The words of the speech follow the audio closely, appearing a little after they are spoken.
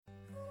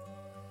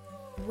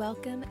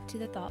Welcome to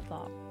the Thought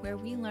Vault, where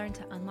we learn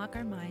to unlock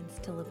our minds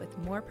to live with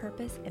more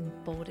purpose and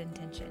bold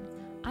intention.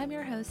 I'm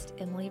your host,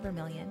 Emily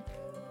Vermillion.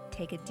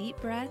 Take a deep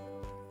breath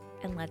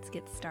and let's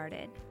get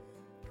started.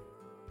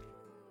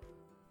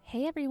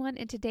 Hey everyone,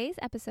 in today's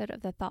episode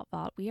of the Thought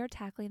Vault, we are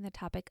tackling the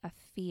topic of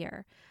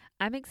fear.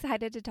 I'm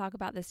excited to talk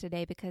about this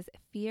today because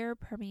fear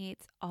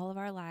permeates all of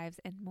our lives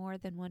in more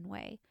than one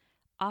way.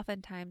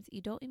 Oftentimes,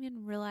 you don't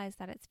even realize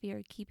that it's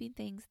fear keeping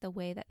things the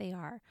way that they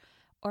are,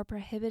 or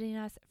prohibiting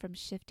us from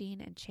shifting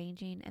and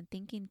changing and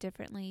thinking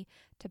differently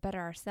to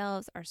better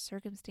ourselves, our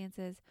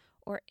circumstances,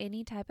 or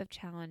any type of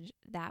challenge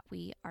that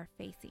we are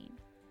facing.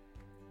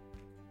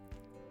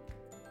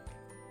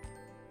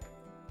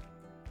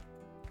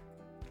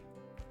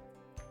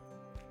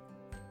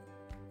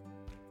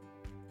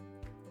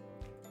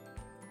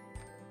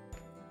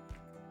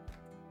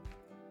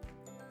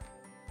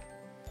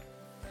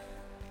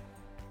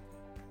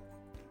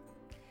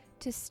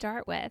 To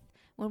start with,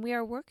 when we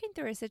are working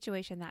through a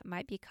situation that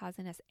might be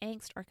causing us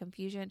angst or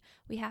confusion,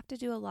 we have to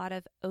do a lot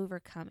of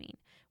overcoming.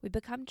 We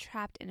become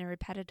trapped in a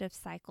repetitive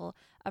cycle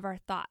of our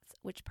thoughts,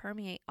 which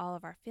permeate all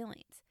of our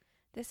feelings.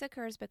 This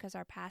occurs because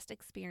our past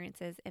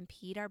experiences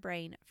impede our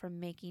brain from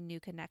making new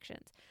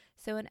connections.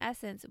 So in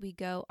essence, we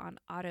go on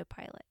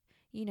autopilot.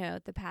 You know,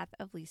 the path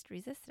of least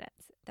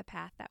resistance, the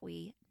path that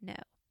we know,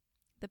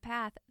 the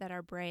path that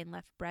our brain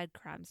left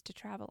breadcrumbs to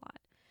travel on.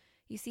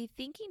 You see,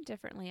 thinking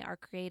differently or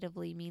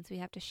creatively means we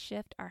have to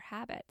shift our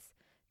habits,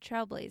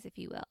 trailblaze, if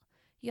you will.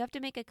 You have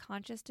to make a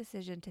conscious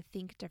decision to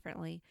think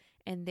differently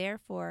and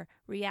therefore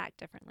react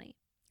differently.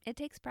 It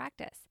takes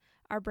practice.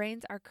 Our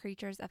brains are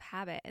creatures of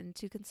habit, and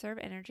to conserve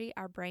energy,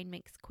 our brain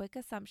makes quick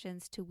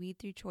assumptions to weed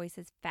through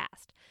choices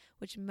fast,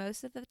 which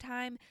most of the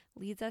time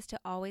leads us to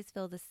always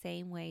feel the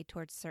same way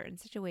towards certain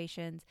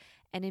situations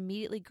and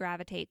immediately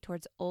gravitate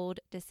towards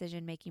old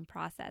decision-making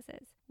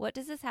processes. What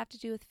does this have to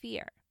do with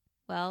fear?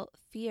 Well,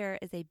 fear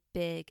is a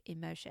big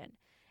emotion,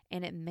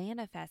 and it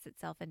manifests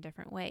itself in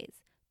different ways.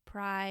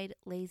 Pride,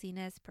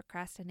 laziness,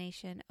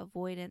 procrastination,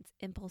 avoidance,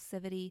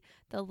 impulsivity,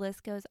 the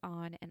list goes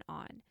on and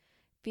on.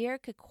 Fear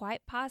could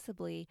quite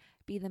possibly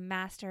be the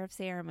master of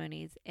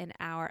ceremonies in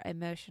our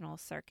emotional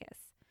circus.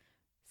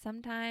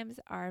 Sometimes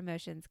our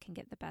emotions can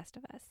get the best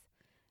of us,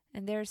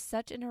 and there's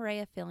such an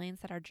array of feelings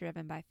that are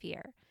driven by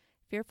fear.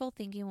 Fearful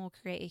thinking will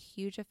create a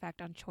huge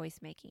effect on choice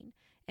making.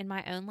 In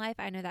my own life,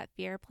 I know that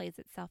fear plays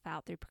itself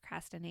out through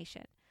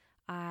procrastination.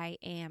 I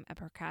am a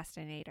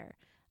procrastinator.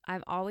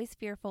 I'm always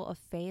fearful of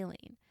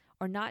failing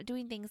or not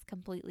doing things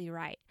completely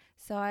right.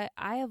 So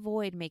I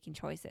avoid making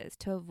choices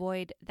to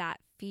avoid that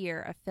fear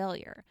of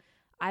failure.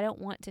 I don't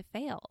want to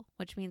fail,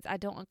 which means I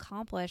don't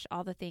accomplish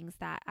all the things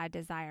that I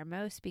desire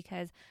most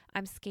because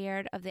I'm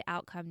scared of the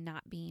outcome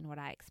not being what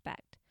I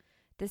expect.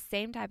 This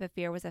same type of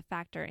fear was a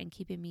factor in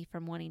keeping me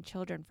from wanting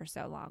children for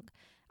so long.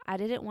 I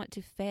didn't want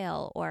to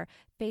fail or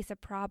face a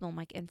problem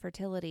like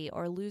infertility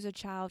or lose a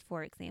child,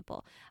 for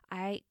example.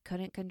 I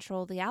couldn't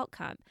control the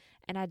outcome,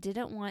 and I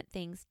didn't want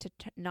things to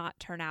not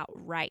turn out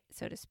right,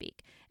 so to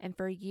speak. And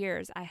for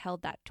years, I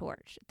held that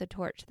torch, the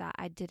torch that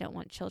I didn't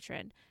want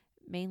children,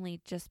 mainly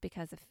just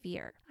because of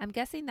fear. I'm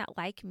guessing that,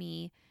 like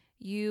me,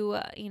 you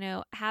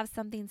have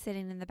something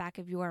sitting in the back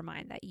of your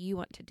mind that you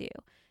want to do.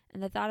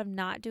 And the thought of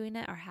not doing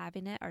it or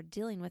having it or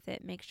dealing with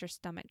it makes your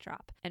stomach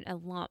drop and a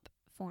lump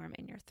form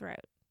in your throat.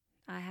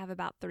 I have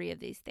about 3 of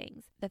these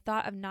things. The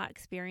thought of not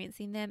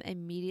experiencing them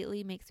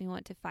immediately makes me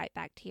want to fight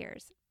back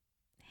tears.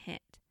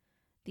 Hint,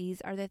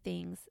 these are the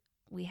things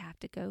we have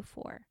to go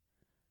for.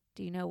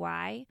 Do you know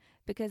why?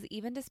 Because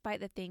even despite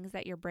the things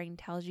that your brain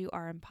tells you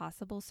are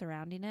impossible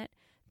surrounding it,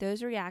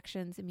 those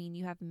reactions mean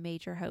you have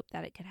major hope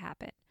that it could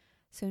happen.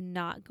 So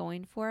not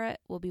going for it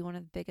will be one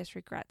of the biggest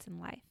regrets in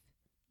life.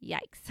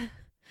 Yikes.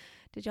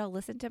 Did y'all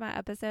listen to my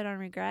episode on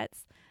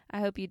regrets? I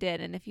hope you did.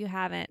 And if you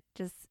haven't,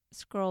 just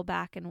scroll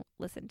back and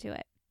listen to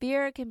it.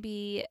 Fear can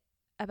be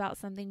about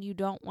something you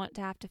don't want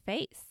to have to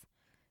face,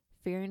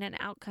 fearing an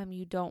outcome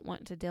you don't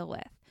want to deal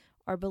with,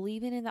 or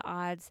believing in the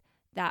odds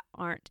that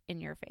aren't in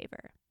your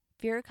favor.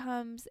 Fear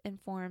comes in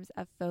forms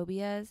of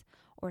phobias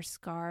or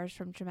scars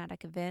from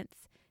traumatic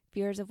events,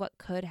 fears of what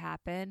could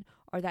happen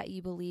or that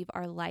you believe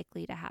are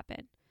likely to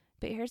happen.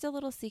 But here's a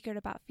little secret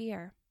about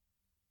fear.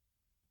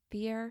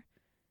 Fear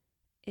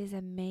is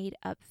a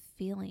made-up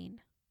feeling.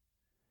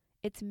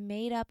 It's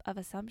made up of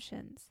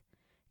assumptions.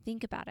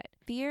 Think about it.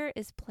 Fear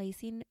is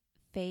placing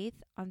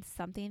faith on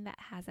something that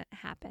hasn't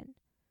happened.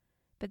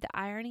 But the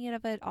irony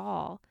of it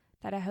all,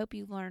 that I hope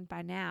you learned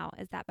by now,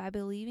 is that by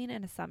believing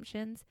in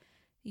assumptions,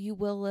 you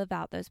will live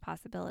out those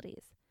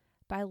possibilities.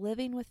 By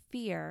living with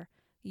fear,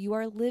 you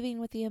are living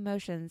with the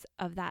emotions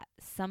of that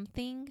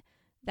something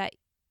that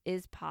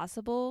is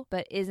possible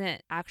but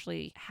isn't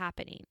actually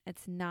happening.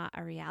 It's not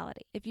a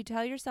reality. If you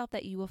tell yourself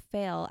that you will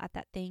fail at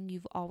that thing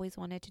you've always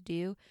wanted to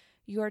do,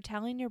 you are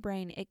telling your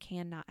brain it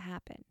cannot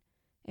happen.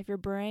 If your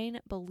brain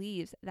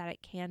believes that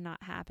it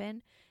cannot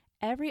happen,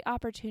 every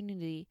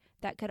opportunity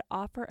that could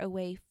offer a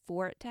way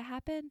for it to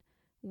happen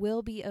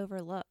will be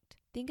overlooked.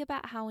 Think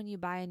about how when you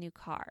buy a new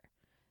car,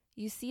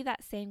 you see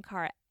that same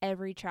car at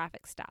every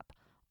traffic stop,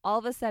 All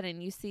of a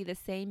sudden, you see the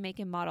same make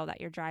and model that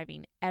you're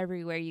driving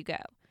everywhere you go.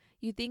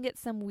 You think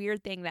it's some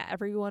weird thing that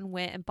everyone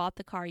went and bought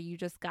the car you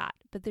just got,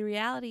 but the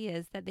reality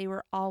is that they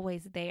were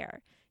always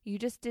there. You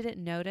just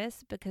didn't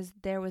notice because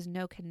there was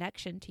no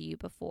connection to you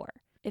before.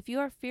 If you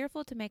are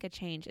fearful to make a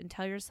change and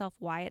tell yourself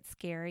why it's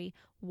scary,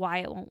 why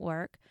it won't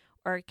work,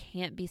 or it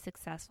can't be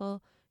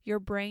successful, your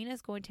brain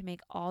is going to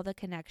make all the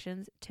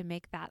connections to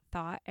make that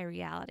thought a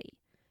reality.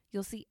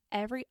 You'll see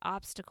every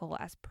obstacle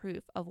as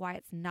proof of why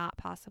it's not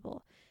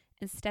possible,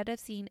 instead of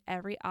seeing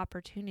every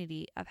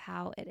opportunity of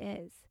how it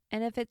is.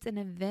 And if it's an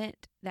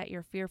event that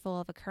you're fearful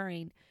of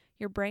occurring,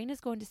 your brain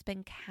is going to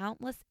spend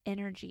countless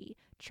energy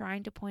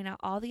trying to point out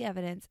all the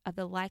evidence of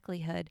the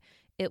likelihood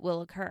it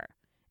will occur,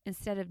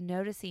 instead of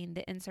noticing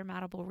the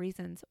insurmountable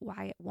reasons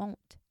why it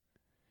won't.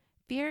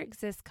 Fear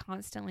exists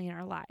constantly in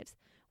our lives,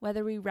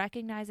 whether we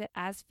recognize it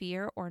as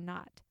fear or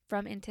not.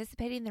 From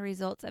anticipating the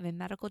results of a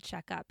medical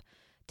checkup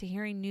to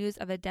hearing news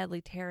of a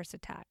deadly terrorist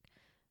attack,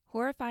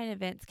 horrifying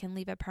events can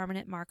leave a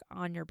permanent mark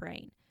on your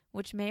brain,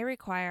 which may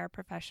require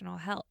professional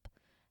help.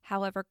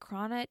 However,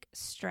 chronic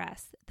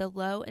stress, the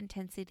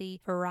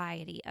low-intensity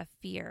variety of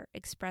fear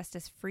expressed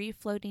as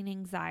free-floating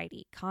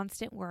anxiety,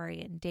 constant worry,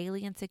 and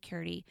daily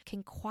insecurity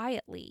can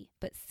quietly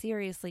but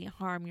seriously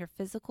harm your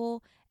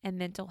physical and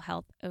mental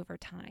health over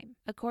time.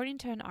 According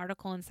to an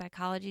article in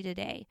Psychology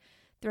Today,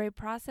 through a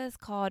process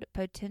called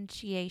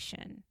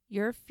potentiation,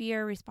 your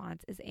fear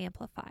response is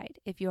amplified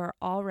if you are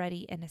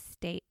already in a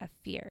state of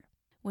fear.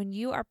 When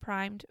you are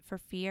primed for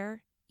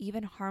fear,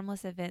 even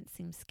harmless events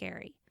seem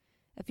scary.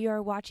 If you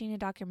are watching a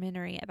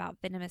documentary about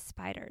venomous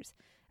spiders,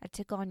 a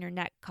tickle on your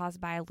neck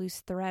caused by a loose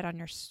thread on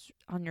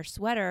your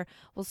sweater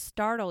will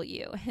startle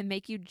you and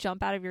make you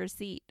jump out of your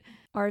seat.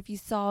 Or if you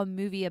saw a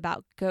movie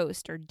about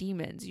ghosts or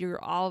demons,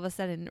 you're all of a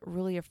sudden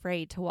really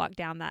afraid to walk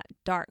down that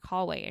dark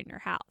hallway in your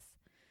house.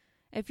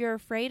 If you're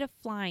afraid of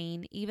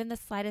flying, even the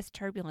slightest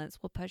turbulence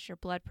will push your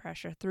blood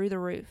pressure through the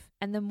roof.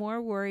 And the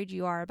more worried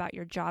you are about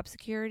your job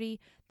security,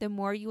 the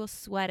more you will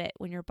sweat it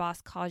when your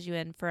boss calls you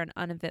in for an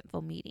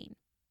uneventful meeting.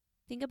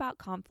 Think about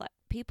conflict.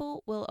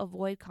 People will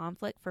avoid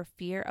conflict for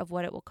fear of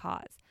what it will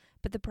cause.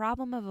 But the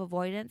problem of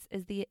avoidance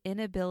is the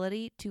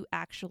inability to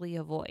actually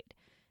avoid.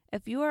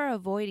 If you are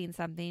avoiding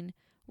something,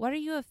 what are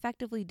you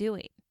effectively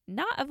doing?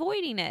 Not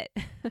avoiding it.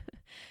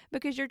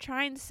 Because you're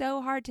trying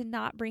so hard to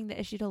not bring the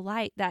issue to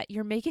light that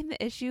you're making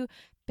the issue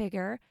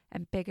bigger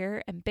and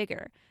bigger and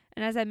bigger.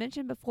 And as I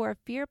mentioned before,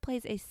 fear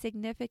plays a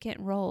significant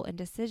role in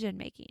decision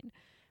making.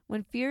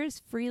 When fear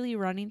is freely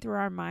running through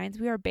our minds,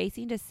 we are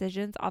basing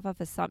decisions off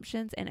of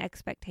assumptions and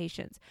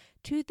expectations,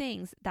 two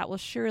things that will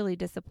surely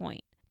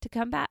disappoint. To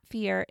combat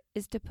fear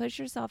is to push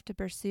yourself to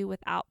pursue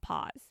without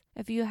pause.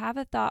 If you have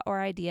a thought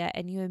or idea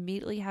and you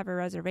immediately have a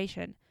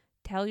reservation,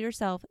 tell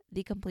yourself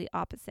the complete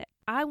opposite.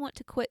 I want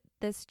to quit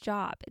this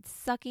job. It's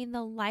sucking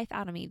the life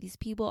out of me. These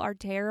people are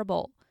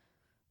terrible.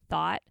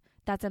 Thought,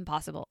 that's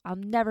impossible. I'll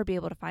never be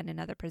able to find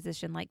another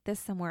position like this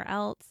somewhere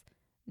else.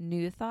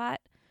 New thought,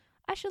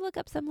 I should look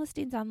up some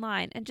listings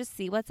online and just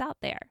see what's out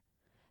there.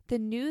 The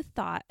new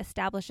thought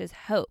establishes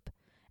hope,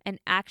 an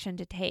action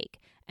to take,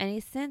 and a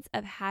sense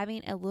of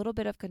having a little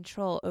bit of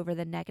control over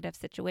the negative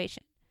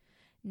situation.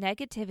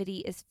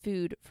 Negativity is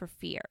food for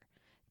fear.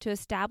 To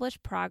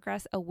establish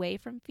progress away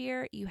from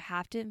fear, you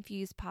have to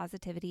infuse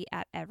positivity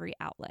at every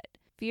outlet.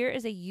 Fear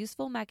is a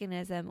useful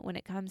mechanism when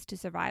it comes to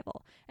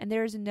survival, and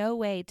there is no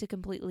way to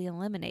completely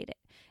eliminate it.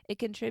 It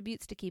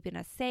contributes to keeping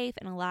us safe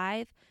and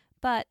alive,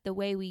 but the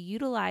way we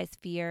utilize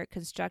fear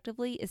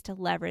constructively is to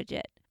leverage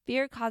it.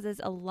 Fear causes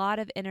a lot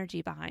of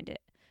energy behind it.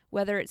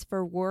 Whether it's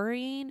for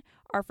worrying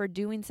or for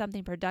doing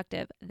something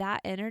productive,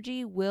 that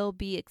energy will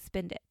be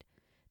expended.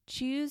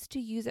 Choose to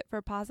use it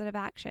for positive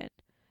action.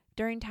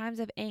 During times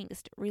of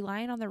angst,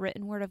 relying on the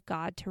written word of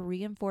God to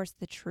reinforce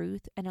the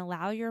truth and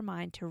allow your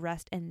mind to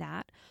rest in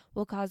that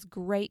will cause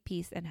great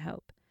peace and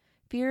hope.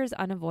 Fear is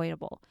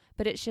unavoidable,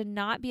 but it should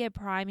not be a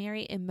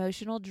primary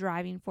emotional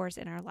driving force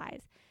in our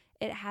lives.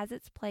 It has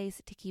its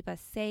place to keep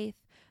us safe,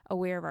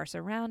 aware of our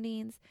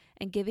surroundings,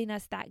 and giving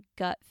us that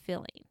gut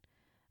feeling.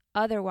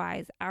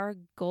 Otherwise, our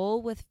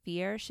goal with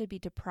fear should be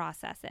to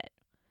process it.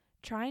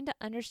 Trying to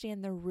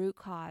understand the root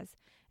cause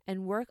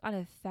and work on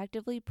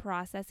effectively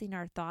processing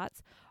our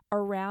thoughts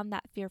around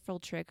that fearful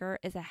trigger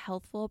is a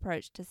healthful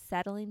approach to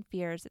settling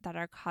fears that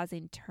are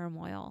causing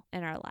turmoil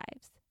in our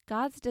lives.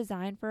 God's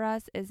design for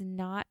us is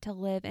not to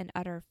live in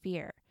utter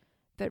fear,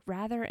 but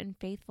rather in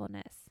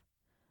faithfulness.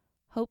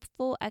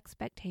 Hopeful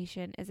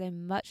expectation is a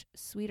much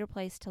sweeter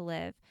place to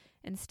live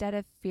instead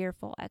of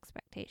fearful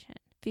expectation.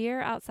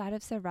 Fear outside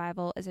of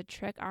survival is a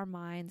trick our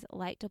minds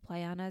like to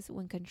play on us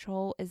when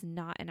control is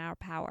not in our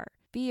power.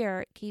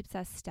 Fear keeps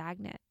us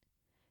stagnant.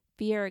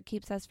 Fear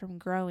keeps us from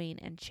growing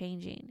and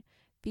changing.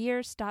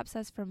 Fear stops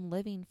us from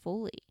living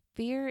fully.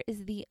 Fear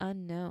is the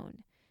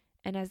unknown.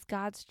 And as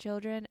God's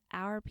children,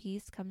 our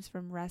peace comes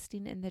from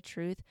resting in the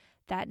truth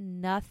that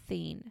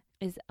nothing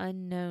is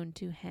unknown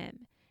to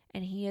Him,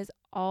 and He is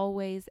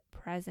always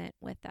present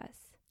with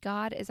us.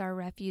 God is our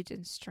refuge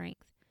and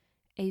strength,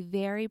 a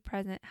very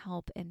present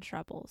help in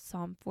trouble.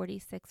 Psalm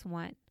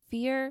 46:1.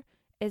 Fear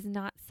is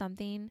not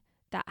something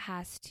that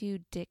has to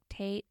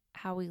dictate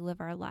how we live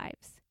our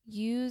lives.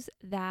 Use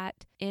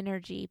that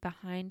energy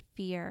behind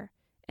fear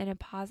in a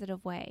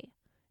positive way.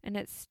 And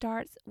it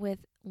starts with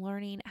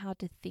learning how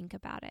to think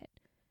about it,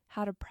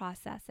 how to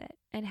process it,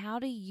 and how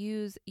to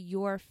use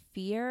your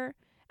fear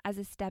as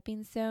a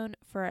stepping stone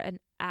for an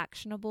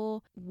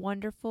actionable,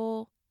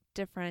 wonderful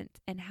difference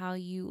in how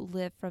you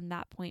live from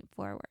that point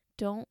forward.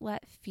 Don't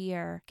let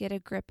fear get a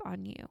grip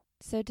on you.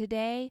 So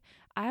today,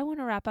 I want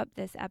to wrap up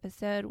this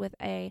episode with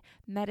a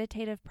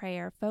meditative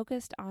prayer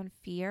focused on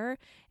fear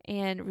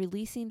and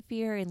releasing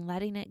fear and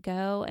letting it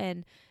go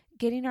and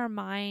getting our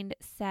mind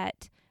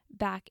set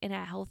back in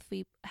a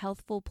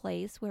healthful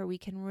place where we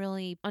can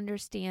really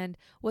understand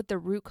what the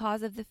root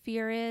cause of the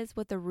fear is,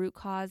 what the root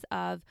cause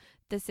of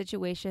the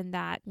situation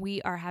that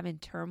we are having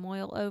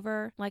turmoil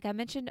over. Like I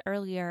mentioned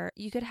earlier,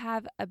 you could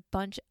have a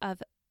bunch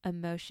of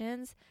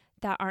emotions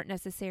that aren't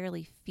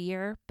necessarily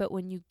fear, but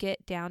when you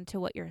get down to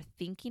what you're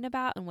thinking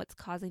about and what's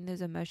causing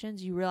those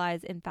emotions, you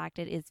realize, in fact,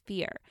 it is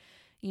fear.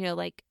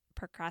 Like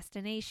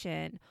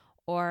procrastination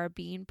or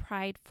being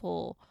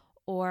prideful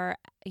or,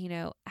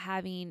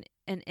 having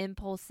an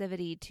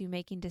impulsivity to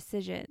making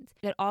decisions.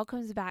 It all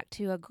comes back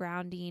to a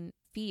grounding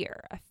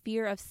fear, a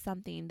fear of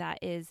something that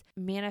is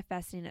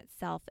manifesting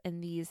itself in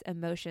these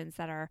emotions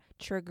that are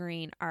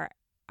triggering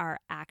our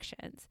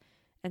actions.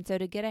 And so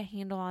to get a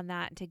handle on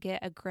that, to get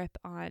a grip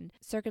on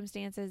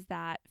circumstances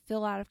that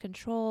feel out of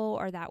control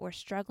or that we're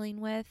struggling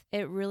with,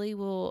 it really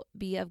will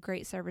be of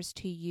great service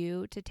to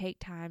you to take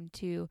time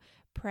to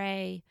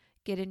pray,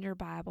 get in your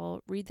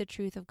Bible, read the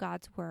truth of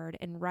God's word,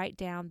 and write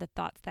down the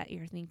thoughts that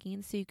you're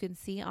thinking so you can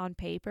see on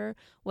paper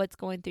what's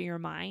going through your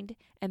mind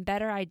and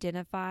better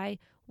identify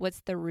what's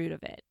the root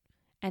of it.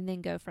 And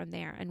then go from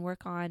there and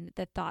work on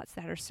the thoughts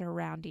that are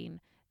surrounding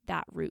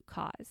that root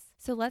cause.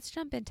 So let's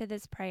jump into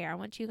this prayer. I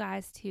want you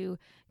guys to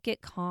get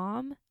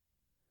calm,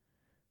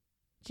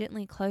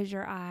 gently close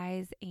your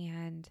eyes,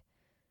 and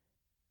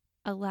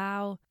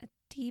allow a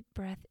deep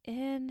breath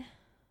in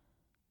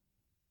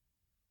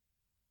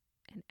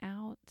and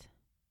out.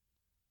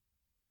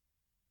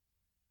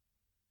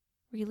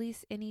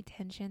 Release any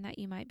tension that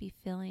you might be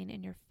feeling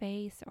in your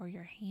face or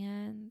your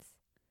hands.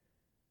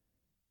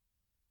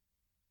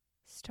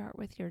 Start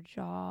with your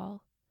jaw.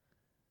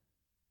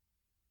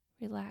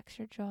 Relax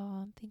your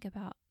jaw and think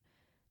about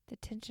the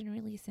tension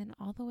releasing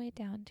all the way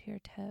down to your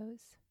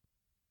toes.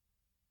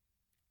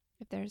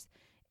 If there's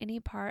any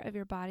part of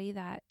your body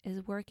that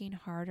is working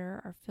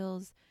harder or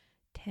feels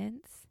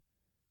tense,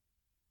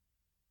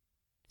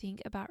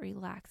 think about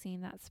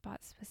relaxing that spot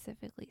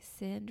specifically.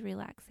 Send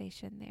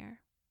relaxation there.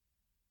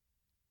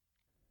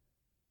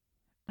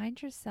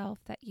 Remind yourself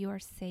that you are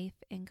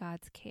safe in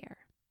God's care.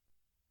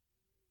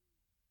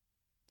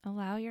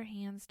 Allow your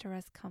hands to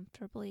rest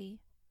comfortably,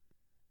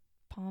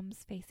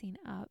 palms facing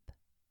up.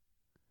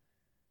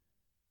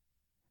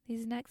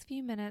 These next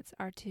few minutes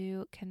are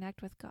to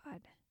connect with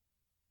God,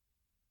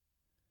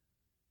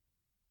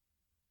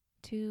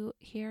 to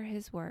hear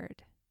His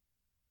word,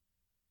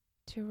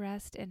 to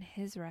rest in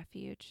His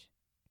refuge,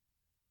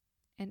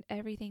 and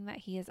everything that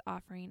He is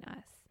offering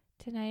us.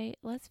 Tonight,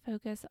 let's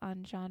focus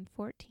on John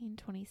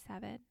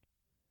 14:27.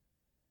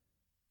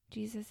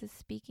 Jesus is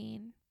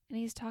speaking, and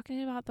He's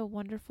talking about the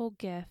wonderful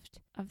gift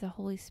of the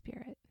Holy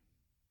Spirit.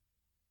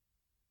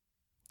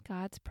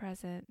 God's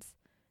presence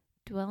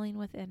dwelling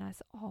within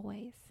us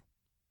always.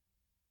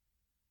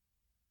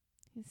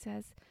 He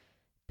says,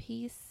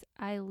 "Peace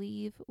I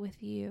leave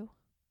with you.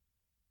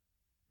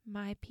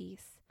 My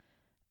peace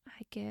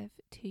I give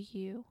to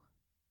you.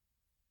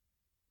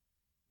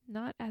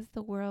 Not as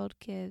the world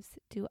gives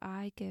do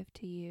I give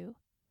to you.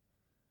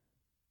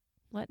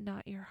 Let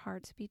not your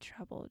hearts be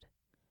troubled,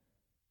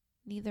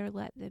 neither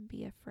let them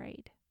be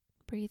afraid."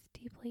 Breathe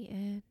deeply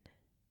in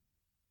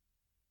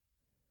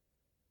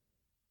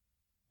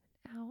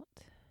and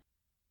out.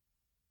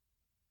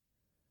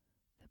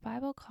 The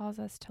Bible calls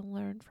us to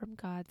learn from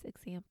God's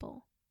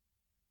example,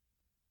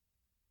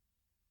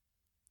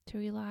 to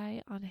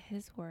rely on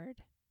His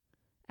word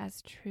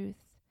as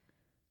truth,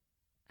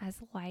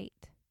 as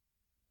light.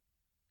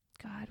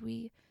 God,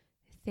 we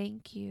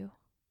thank you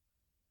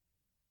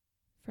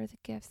for the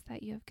gifts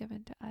that you have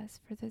given to us,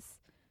 for this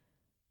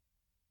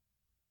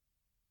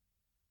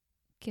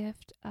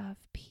gift of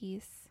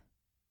peace.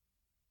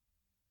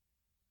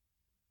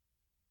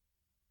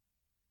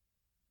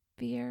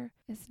 Fear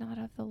is not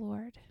of the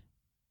Lord.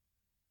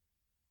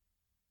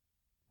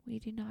 We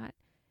do not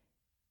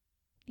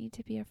need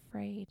to be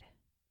afraid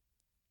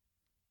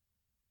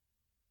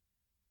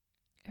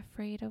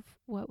of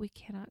what we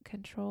cannot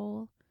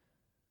control,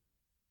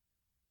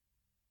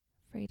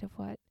 afraid of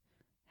what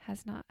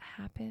has not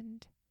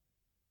happened.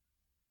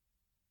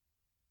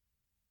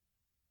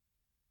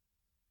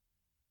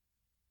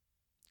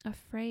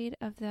 Afraid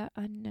of the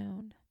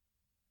unknown.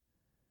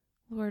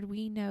 Lord,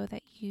 we know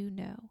that you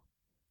know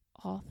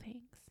all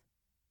things.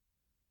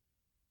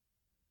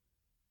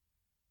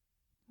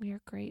 We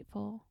are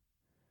grateful.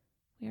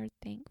 We are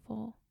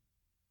thankful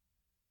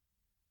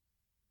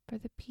for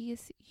the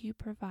peace you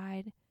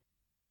provide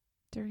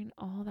during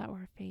all that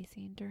we're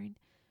facing, during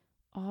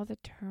all the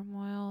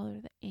turmoil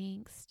or the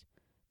angst,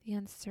 the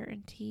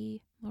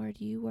uncertainty.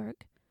 Lord, you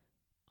work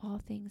all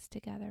things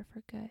together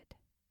for good.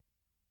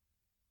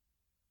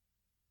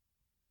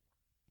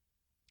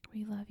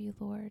 We love you,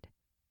 Lord.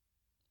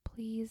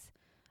 Please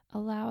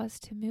allow us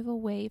to move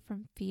away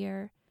from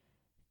fear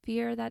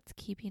that's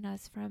keeping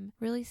us from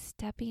really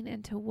stepping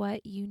into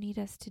what you need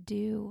us to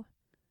do.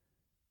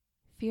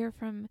 Fear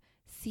from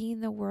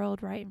seeing the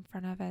world right in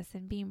front of us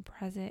and being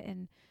present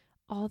in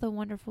all the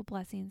wonderful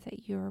blessings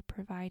that you're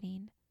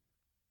providing.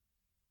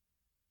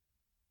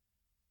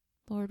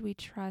 Lord, we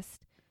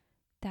trust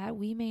that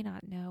we may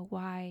not know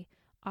why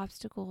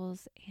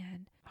obstacles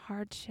and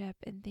hardship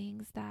and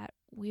things that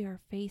we are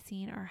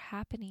facing are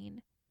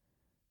happening,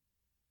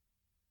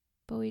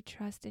 but we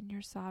trust in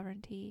your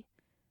sovereignty.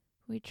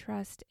 We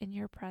trust in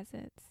your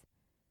presence.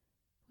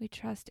 We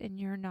trust in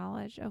your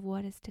knowledge of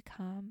what is to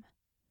come,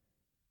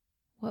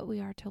 what we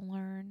are to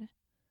learn,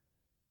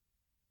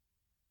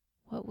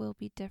 what will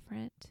be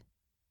different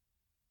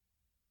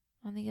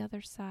on the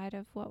other side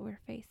of what we're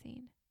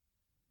facing.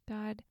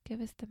 God,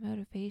 give us the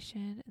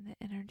motivation and the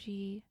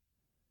energy,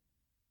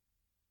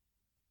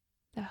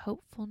 the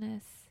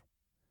hopefulness,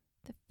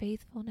 the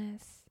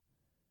faithfulness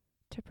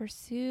to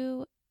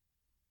pursue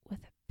with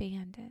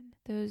abandon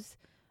those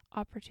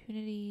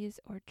opportunities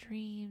or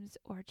dreams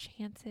or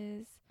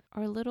chances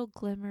or little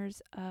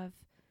glimmers of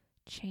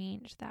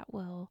change that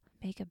will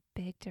make a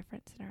big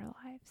difference in our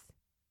lives.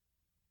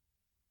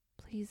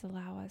 Please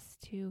allow us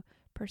to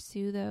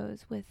pursue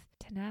those with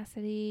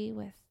tenacity,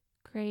 with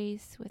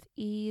grace, with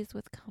ease,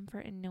 with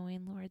comfort, and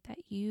knowing, Lord, that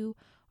you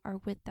are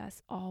with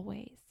us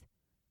always.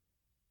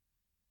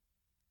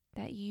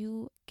 That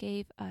you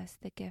gave us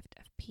the gift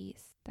of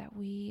peace, that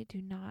we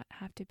do not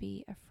have to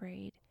be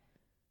afraid.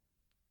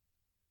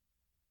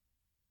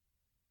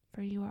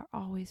 For you are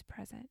always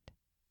present,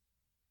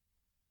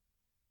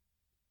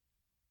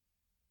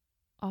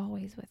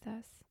 always with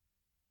us,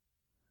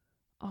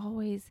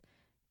 always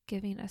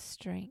giving us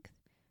strength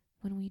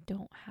when we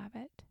don't have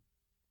it.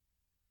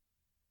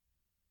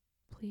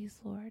 Please,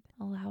 Lord,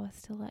 allow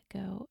us to let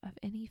go of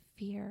any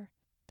fear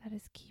that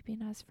is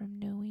keeping us from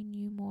knowing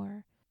you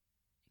more,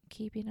 and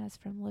keeping us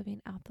from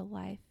living out the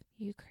life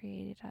you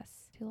created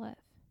us to live.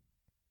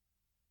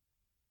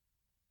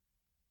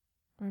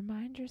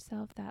 Remind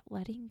yourself that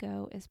letting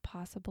go is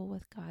possible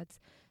with God's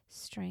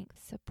strength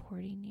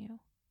supporting you.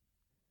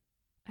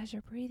 As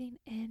you're breathing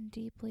in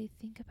deeply,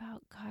 think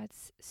about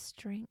God's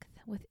strength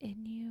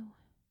within you,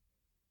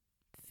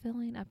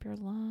 filling up your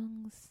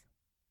lungs,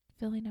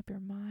 filling up your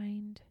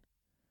mind,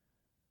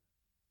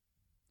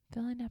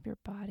 filling up your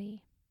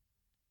body.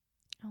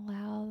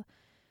 Allow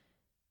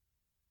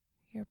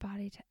your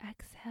body to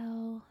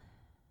exhale.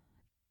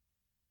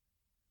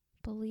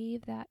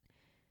 Believe that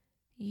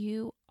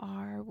you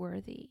are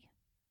worthy.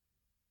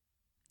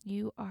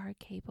 You are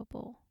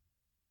capable.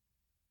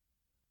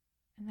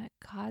 And that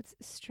God's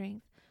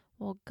strength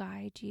will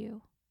guide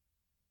you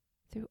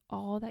through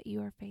all that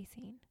you are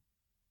facing.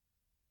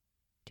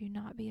 Do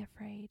not be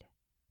afraid.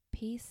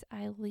 Peace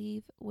I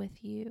leave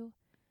with you.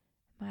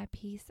 My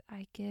peace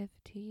I give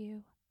to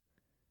you.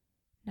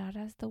 Not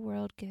as the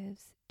world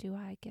gives, do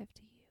I give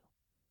to you.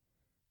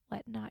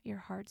 Let not your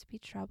hearts be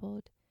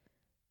troubled,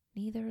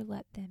 neither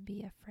let them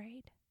be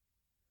afraid.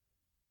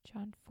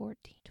 John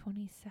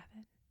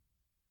 14:27.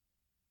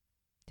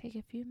 Take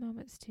a few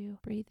moments to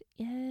breathe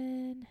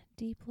in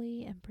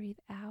deeply and breathe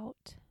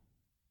out.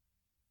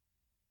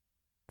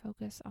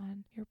 Focus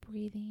on your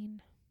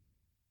breathing,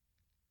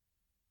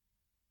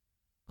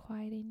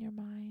 quieting your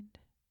mind,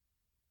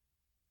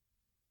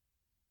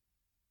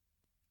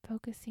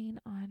 focusing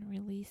on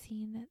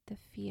releasing the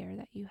fear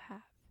that you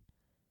have.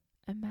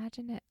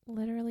 Imagine it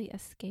literally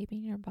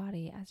escaping your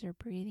body as you're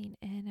breathing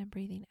in and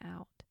breathing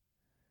out,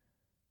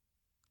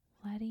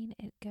 letting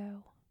it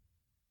go.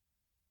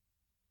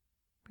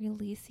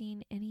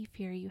 Releasing any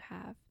fear you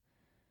have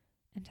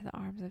into the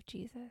arms of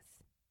Jesus.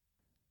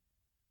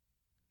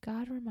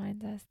 God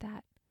reminds us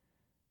that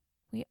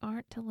we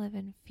aren't to live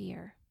in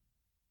fear.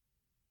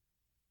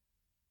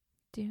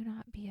 Do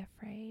not be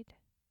afraid.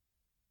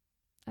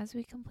 As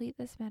we complete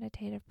this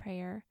meditative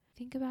prayer,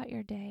 think about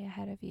your day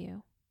ahead of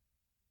you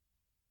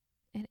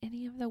and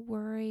any of the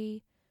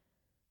worry,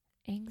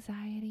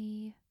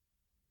 anxiety,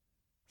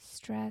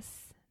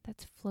 stress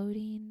that's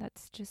floating,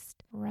 that's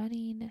just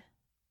running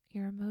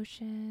your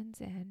emotions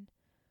and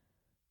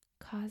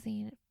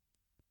causing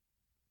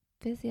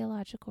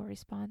physiological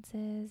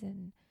responses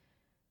and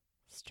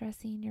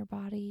stressing your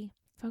body.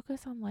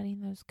 Focus on letting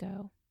those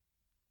go.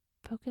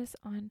 Focus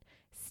on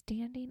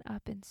standing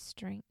up in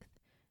strength,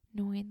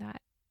 knowing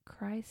that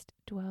Christ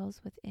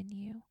dwells within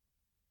you.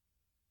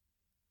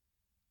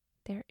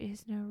 There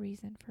is no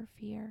reason for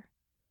fear.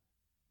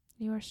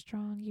 You are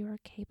strong, you are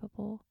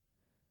capable,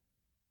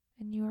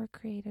 and you are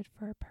created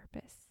for a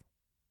purpose.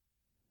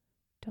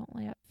 Don't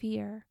let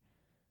fear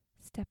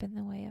step in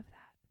the way of that.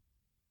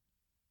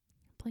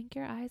 Blink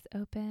your eyes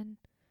open.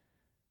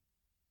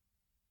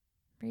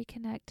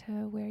 Reconnect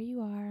to where you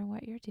are and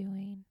what you're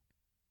doing.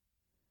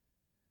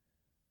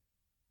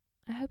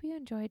 I hope you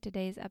enjoyed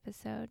today's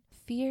episode.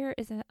 Fear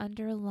is an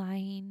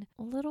underlying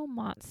little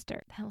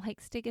monster that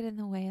likes to get in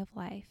the way of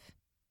life.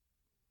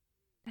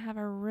 Have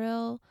a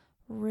real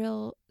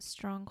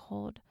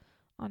stronghold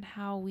on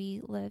how we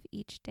live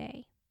each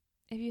day.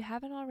 If you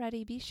haven't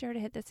already, be sure to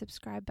hit the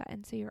subscribe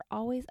button so you're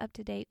always up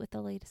to date with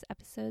the latest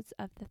episodes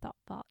of The Thought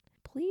Vault.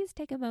 Please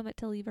take a moment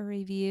to leave a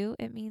review.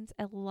 It means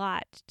a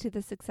lot to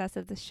the success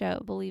of the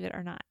show, believe it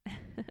or not.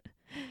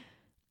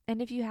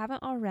 And if you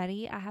haven't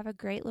already, I have a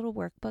great little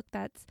workbook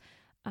that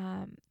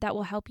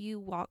will help you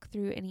walk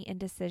through any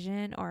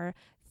indecision or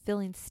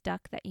feeling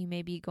stuck that you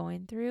may be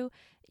going through.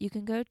 You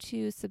can go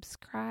to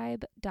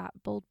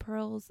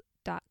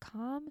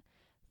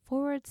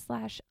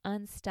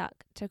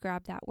subscribe.boldpearls.com/unstuck to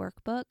grab that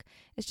workbook.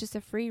 It's just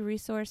a free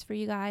resource for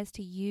you guys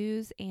to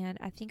use, and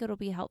I think it'll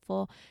be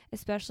helpful,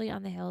 especially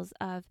on the heels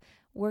of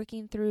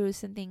working through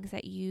some things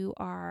that you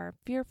are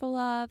fearful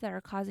of that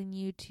are causing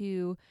you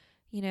to,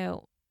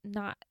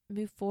 not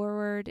move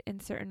forward in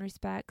certain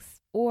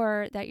respects,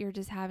 or that you're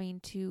just having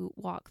to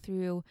walk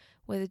through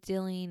with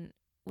dealing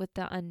with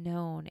the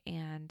unknown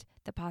and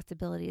the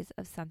possibilities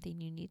of something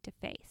you need to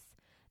face.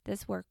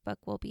 This workbook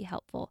will be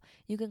helpful.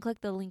 You can click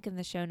the link in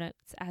the show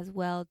notes as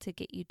well to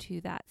get you to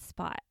that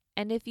spot.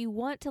 And if you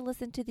want to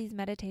listen to these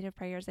meditative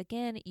prayers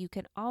again, you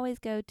can always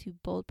go to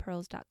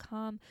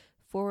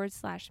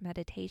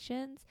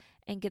boldpearls.com/meditations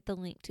and get the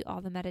link to all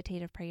the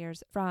meditative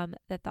prayers from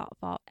the Thought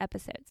Vault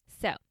episodes.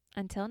 So,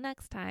 until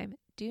next time,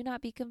 do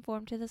not be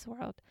conformed to this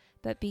world,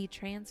 but be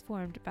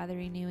transformed by the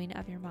renewing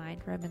of your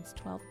mind. Romans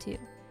 12:2.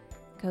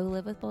 Go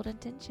live with bold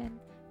intention.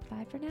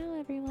 Bye for now,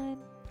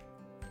 everyone.